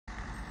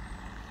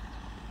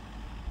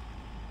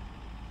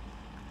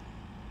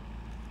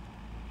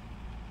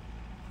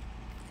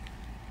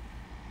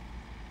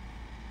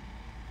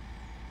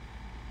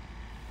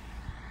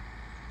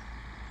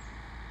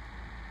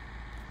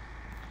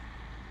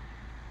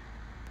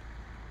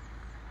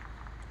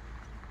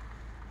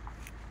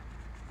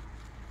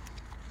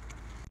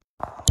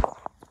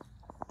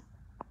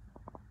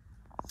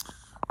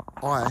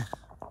I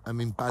am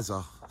in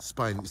Baza,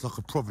 Spain. It's like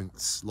a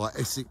province, like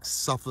Essex,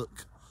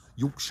 Suffolk,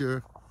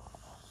 Yorkshire.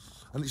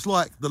 And it's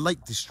like the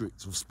Lake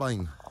District of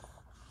Spain.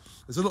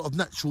 There's a lot of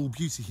natural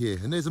beauty here.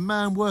 And there's a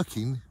man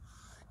working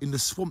in the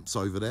swamps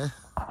over there.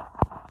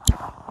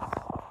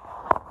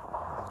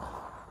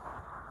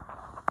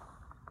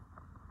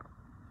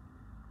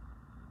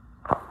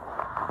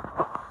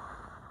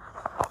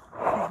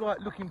 He's like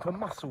looking for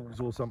mussels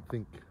or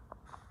something.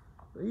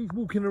 He's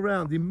walking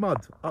around in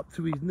mud up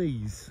to his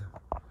knees,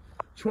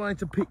 trying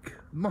to pick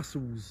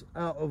mussels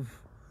out of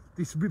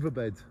this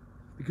riverbed,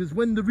 because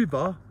when the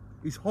river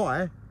is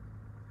high,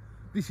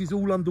 this is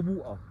all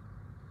underwater.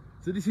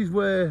 So this is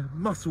where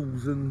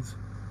mussels and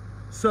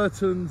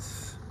certain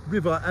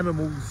river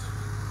animals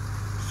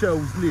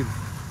shells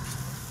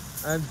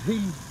live, and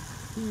he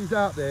is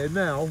out there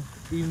now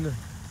in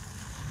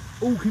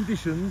all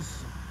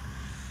conditions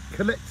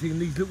collecting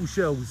these little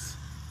shells.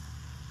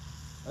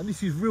 And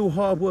this is real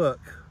hard work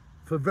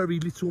for very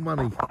little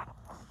money.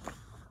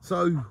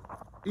 So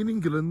in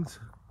England,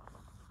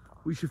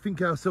 we should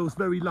think ourselves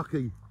very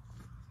lucky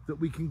that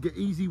we can get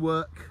easy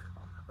work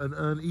and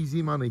earn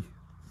easy money,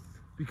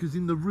 because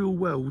in the real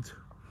world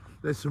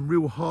there's some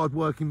real hard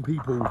working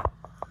people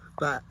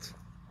that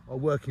are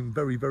working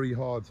very, very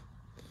hard.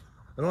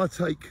 And I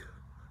take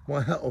my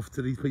hat off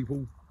to these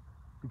people,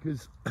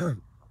 because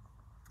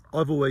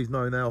I've always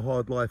known how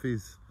hard life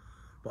is,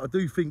 but I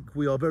do think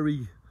we are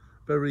very,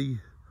 very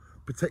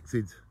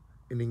protected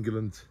in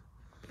England.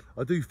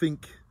 I do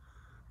think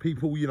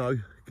people, you know,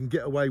 can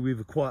get away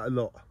with quite a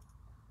lot,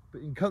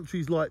 but in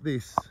countries like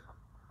this,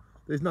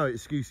 there's no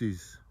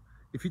excuses.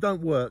 If you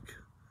don't work,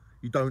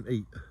 you don't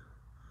eat.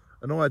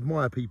 And I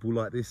admire people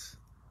like this.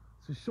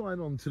 So shine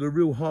on to the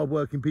real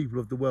hard-working people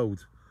of the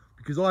world,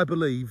 because I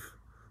believe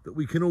that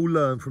we can all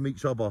learn from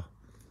each other,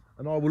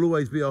 and I will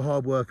always be a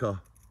hard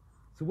worker.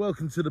 So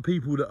welcome to the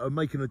people that are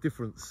making a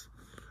difference,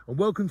 and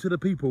welcome to the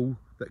people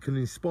that can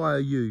inspire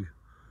you.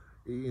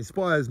 It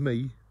inspires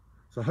me,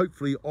 so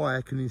hopefully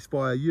I can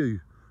inspire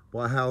you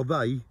by how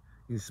they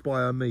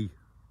inspire me.